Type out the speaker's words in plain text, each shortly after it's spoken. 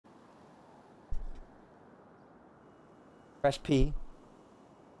Press P.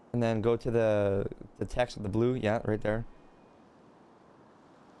 And then go to the text of the blue. Yeah, right there.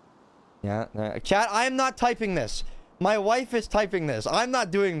 Yeah. Chat, I am not typing this. My wife is typing this. I'm not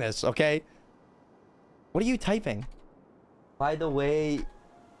doing this, okay? What are you typing? By the way,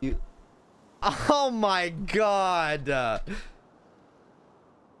 you... Oh my god!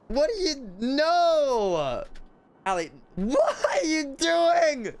 What are you... No! Allie, what are you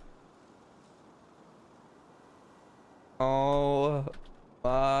doing? Oh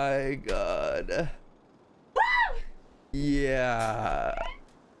my god. Yeah.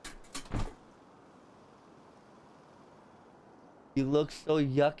 You look so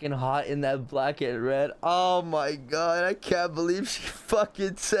yucking hot in that black and red. Oh my god, I can't believe she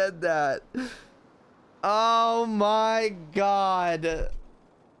fucking said that. Oh my god.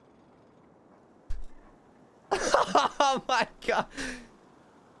 Oh my god.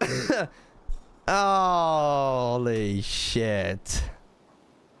 Holy shit.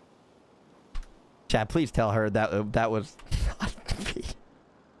 Chat, please tell her that that was not me.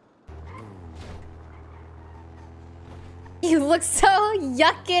 You look so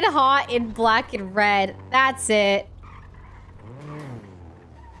yucking hot in black and red. That's it.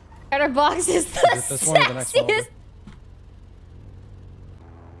 Chatterbox is the sexiest.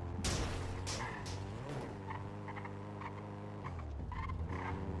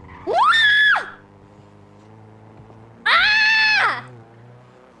 Ah!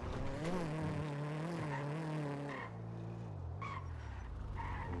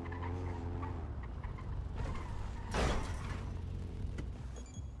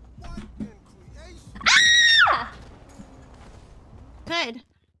 Good.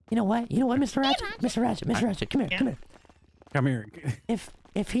 You know what? You know what, Mr. Ratchet? Mr. Ratchet, Mr. Ratchet, come here, come here. Come here.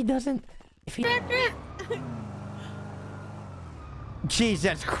 If he doesn't, if he...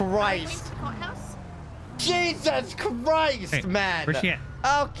 Jesus Christ! Jesus Christ, Hey, man! where's she at?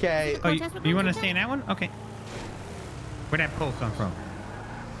 Okay. Oh, you want to stay in that one? Okay. Where'd that pole come from?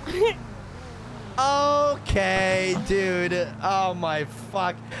 Okay, dude. Oh my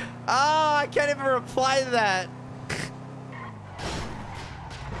fuck. Oh, I can't even reply to that.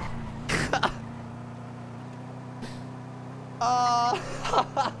 I'm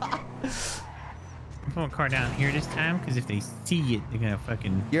pulling the car down here this time because if they see it, they're gonna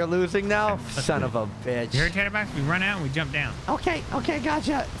fucking... You're losing now? Son of a bitch. You heard Chatterbox? We run out and we jump down. Okay,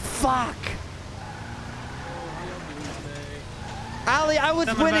 gotcha. Fuck. Ali, I was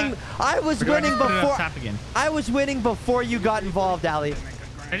winning. I was winning before. I was winning before you got involved, Ali.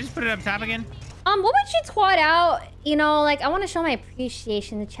 I just put it up top again. What would you twat out? You know, like, I want to show my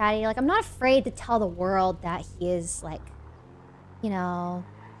appreciation to Chatty. Like, I'm not afraid to tell the world that he is, like, you know...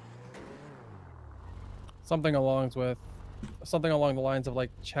 Something along the lines of,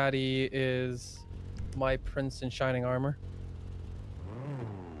 like, Chatty is my prince in shining armor.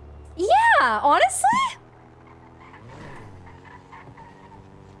 Yeah, honestly?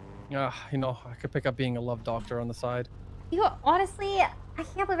 You know, I could pick up being a love doctor on the side. You know, honestly, I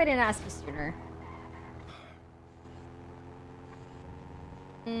can't believe I didn't ask you sooner.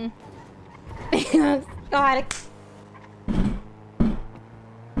 God, I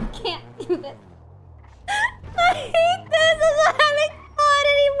can't do this. I hate this. I'm not having fun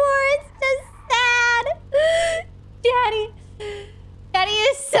anymore. It's just sad. Daddy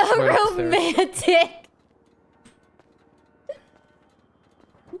is so romantic.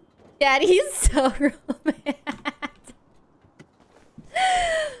 Daddy is so romantic.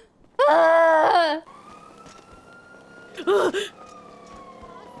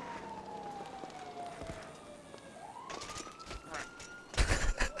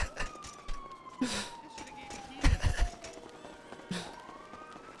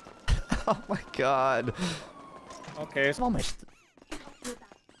 Oh my god. Okay, it's almost.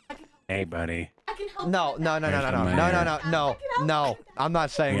 Hey, buddy. No. I'm not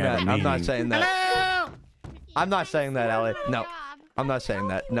saying that. I'm not saying that. Hello! I'm not saying that, Ellie. No. I'm not saying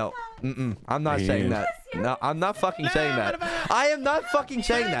that. No. I'm not saying that. No, I'm not fucking saying that. I am not fucking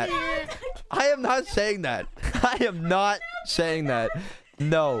saying that. I am not saying that. I am not saying that.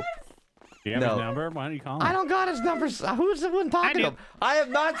 No. Do you have his number? Why don't you call him? I don't got his number. Who's the one talking to him? I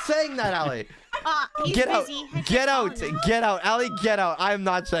am not saying that, Allie. Get out. Get out. Get out. Allie, get out. I am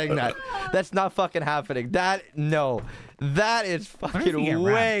not saying that. That's not fucking happening. No. That is fucking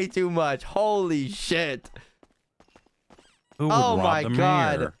way too much. Holy shit. Oh my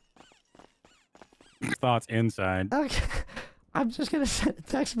god. Thoughts inside. Okay. I'm just gonna send a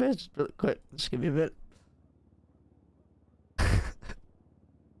text message really quick. Just give me a bit.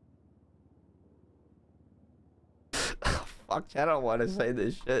 Oh, fuck, I don't want to say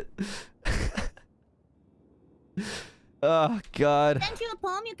this shit. Oh God. Send you a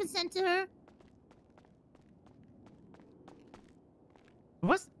poem you can send to her.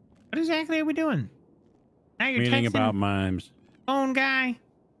 What exactly are we doing? Now you're Meaning texting about mimes. phone guy,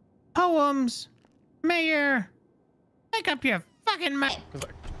 poems, mayor. Make up your fucking mind.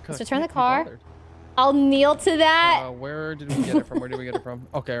 Let's return the car. I'll kneel to that. Where did we get it from? Where did we get it from?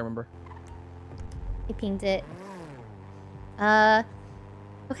 Okay, I remember. He pinged it.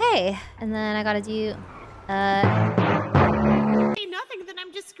 Okay. And then I gotta do, Say nothing, then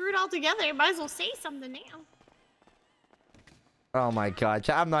I'm just screwed all together. Might as well say something now. Oh my God,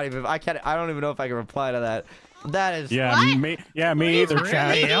 I'm not even. I don't even know if I can reply to that. That is. Yeah, What? me either,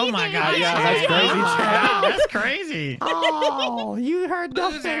 Chad. Really? Oh my God. Yeah, that's crazy, Chad. Wow, that's crazy. Oh, you heard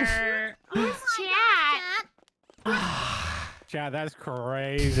nothing. Loser. Chat. Chad, that's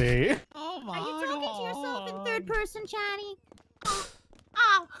crazy. Oh my Are you talking to yourself in God. third person, Chatty?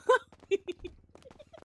 Oh.